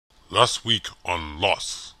Last week on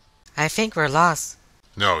Lost. I think we're lost.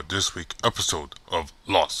 Now this week episode of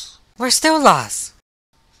Lost. We're still lost.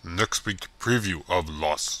 Next week preview of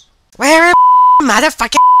Lost. Where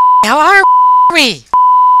motherfucking how are we?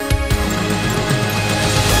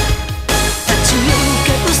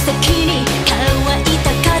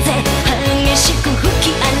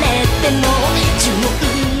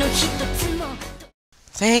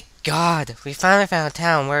 Thank God, we finally found a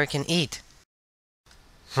town where we can eat.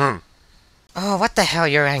 Oh, what the hell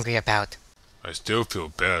you're angry about? I still feel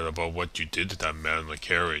bad about what you did to that man in the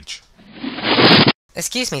carriage.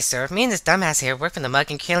 Excuse me, sir. Me and this dumbass here work for the Mug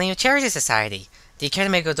and Killing You Charity Society. Do you care to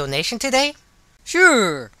make a donation today?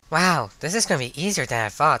 Sure! Wow, this is gonna be easier than I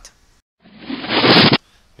thought.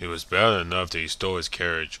 It was bad enough that he stole his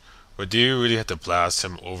carriage, but do you really have to blast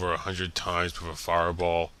him over 100 times with a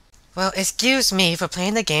fireball? Well, excuse me for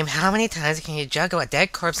playing the game. How many times can you juggle a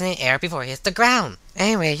dead corpse in the air before it hits the ground?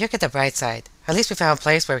 Anyway, look at the bright side. At least we found a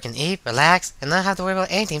place where we can eat, relax, and not have to worry about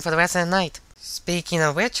anything for the rest of the night. Speaking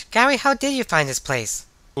of which, Gary, how did you find this place?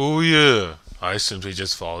 Oh yeah, I simply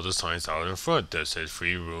just followed the signs out in front that said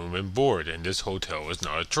free room and board, and this hotel is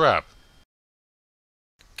not a trap.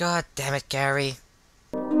 God damn it, Gary.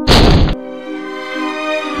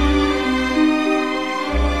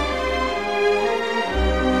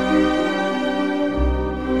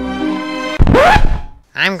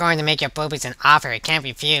 I'm going to make your boobies an offer it can't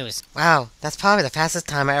refuse. Wow, that's probably the fastest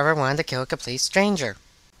time I ever wanted to kill a complete stranger.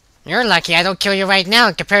 You're lucky I don't kill you right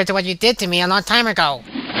now compared to what you did to me a long time ago.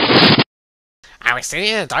 I was sitting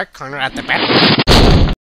in a dark corner at the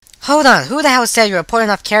bed. Hold on, who the hell said you were important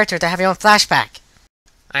enough character to have your own flashback?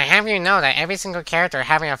 I have you know that every single character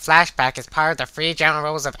having a flashback is part of the 3 general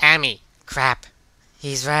rules of Ami. Crap.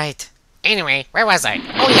 He's right. Anyway, where was I?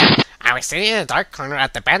 Oh yeah, I was sitting in a dark corner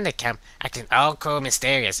at the bandit camp, acting all cool and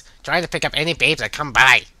mysterious, trying to pick up any babes that come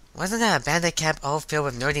by. Wasn't that a bandit camp all filled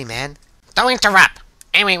with nerdy men? Don't interrupt!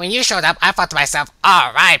 Anyway, when you showed up, I thought to myself,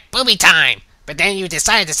 alright, booby time! But then you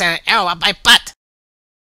decided to send an arrow up my butt!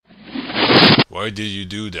 Why did you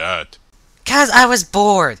do that? 'Cause I was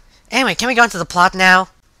bored! Anyway, can we go into the plot now?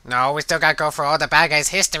 No, we still gotta go for all the bad guys'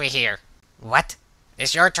 history here. What?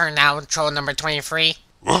 It's your turn now, troll number 23.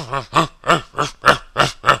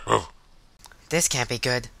 This can't be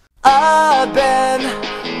good. I've been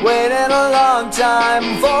waiting a long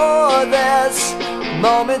time for this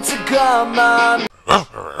moment to come on.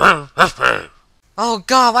 Oh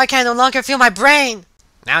god, why can I no longer feel my brain?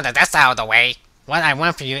 Now that that's out of the way, what I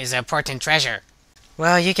want for you is an important treasure.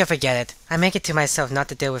 Well, you can forget it. I make it to myself not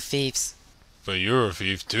to deal with thieves. But you're a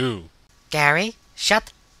thief too. Gary,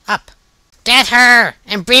 shut up. Get her!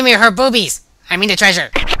 And bring me her boobies! I mean the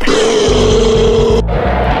treasure.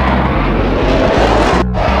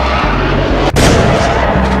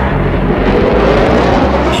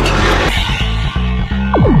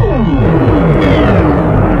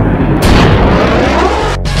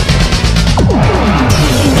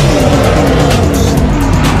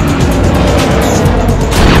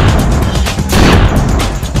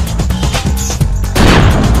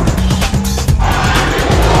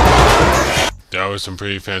 That was some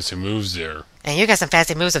pretty fancy moves there. And you got some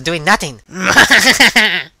fancy moves of doing nothing.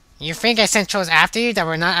 You think I sent trolls after you that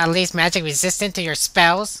were not at least magic resistant to your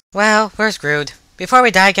spells? Well, we're screwed. Before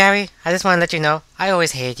we die, Gary, I just want to let you know, I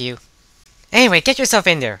always hated you. Anyway, get yourself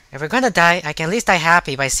in there. If we're gonna die, I can at least die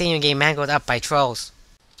happy by seeing you get mangled up by trolls.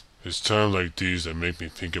 It's times like these that make me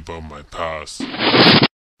think about my past.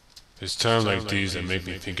 It's times like these that make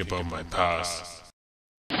me think about my past.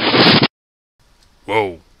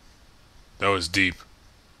 Whoa. That was deep.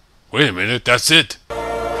 Wait a minute, that's it!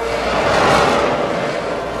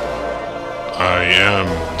 I am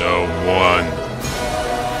the one.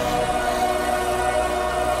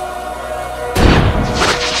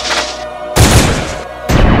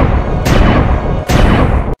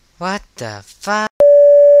 What the fuck?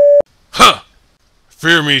 Huh!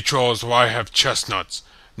 Fear me, trolls, for I have chestnuts,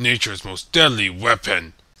 nature's most deadly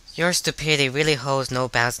weapon. Your stupidity really holds no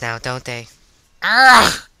bounds now, don't they?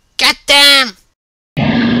 Ugh! Get them!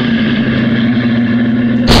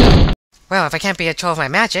 Well, if I can't beat a troll with my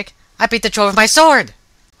magic, I beat the troll with my sword!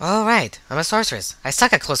 Alright, I'm a sorceress. I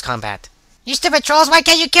suck at close combat. You stupid trolls, why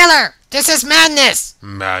can't you kill her? This is madness!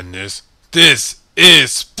 Madness? This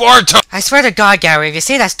is Sparta! I swear to God, Gary, if you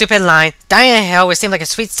say that stupid line, dying in hell would seem like a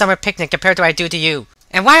sweet summer picnic compared to what I do to you.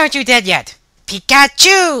 And why aren't you dead yet?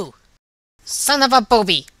 Pikachu! Son of a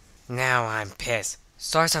booby! Now I'm pissed.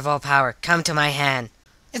 Source of all power, come to my hand.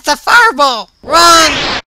 It's a fireball!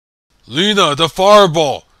 Run! Lena, the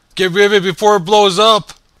fireball! Get rid of it before it blows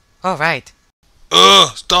up! Alright.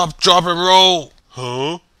 Stop, drop, and roll!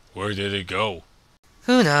 Huh? Where did it go?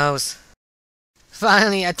 Who knows?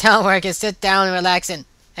 Finally, a town where I can sit down and relax and...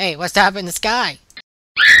 Hey, what's up in the sky?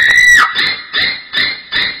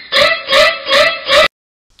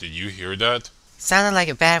 Did you hear that? Sounded like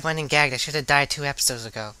a bad running gag that should have died 2 episodes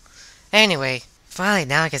ago. Anyway, finally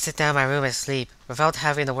now I can sit down in my room and sleep without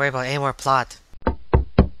having to worry about any more plot.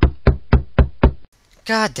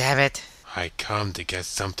 God damn it. I come to get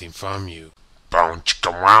something from you. Gary,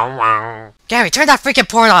 turn that freaking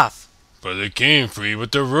porn off! But it came free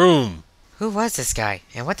with the room. Who was this guy,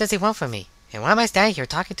 and what does he want from me? And why am I standing here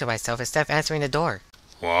talking to myself instead of answering the door?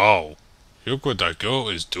 Wow. Look what that girl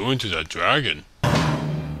is doing to that dragon.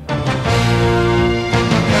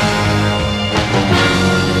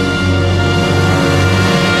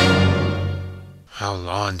 How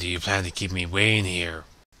long do you plan to keep me waiting here?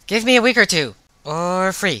 Give me a week or 2.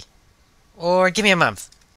 Or free. Or give me a month.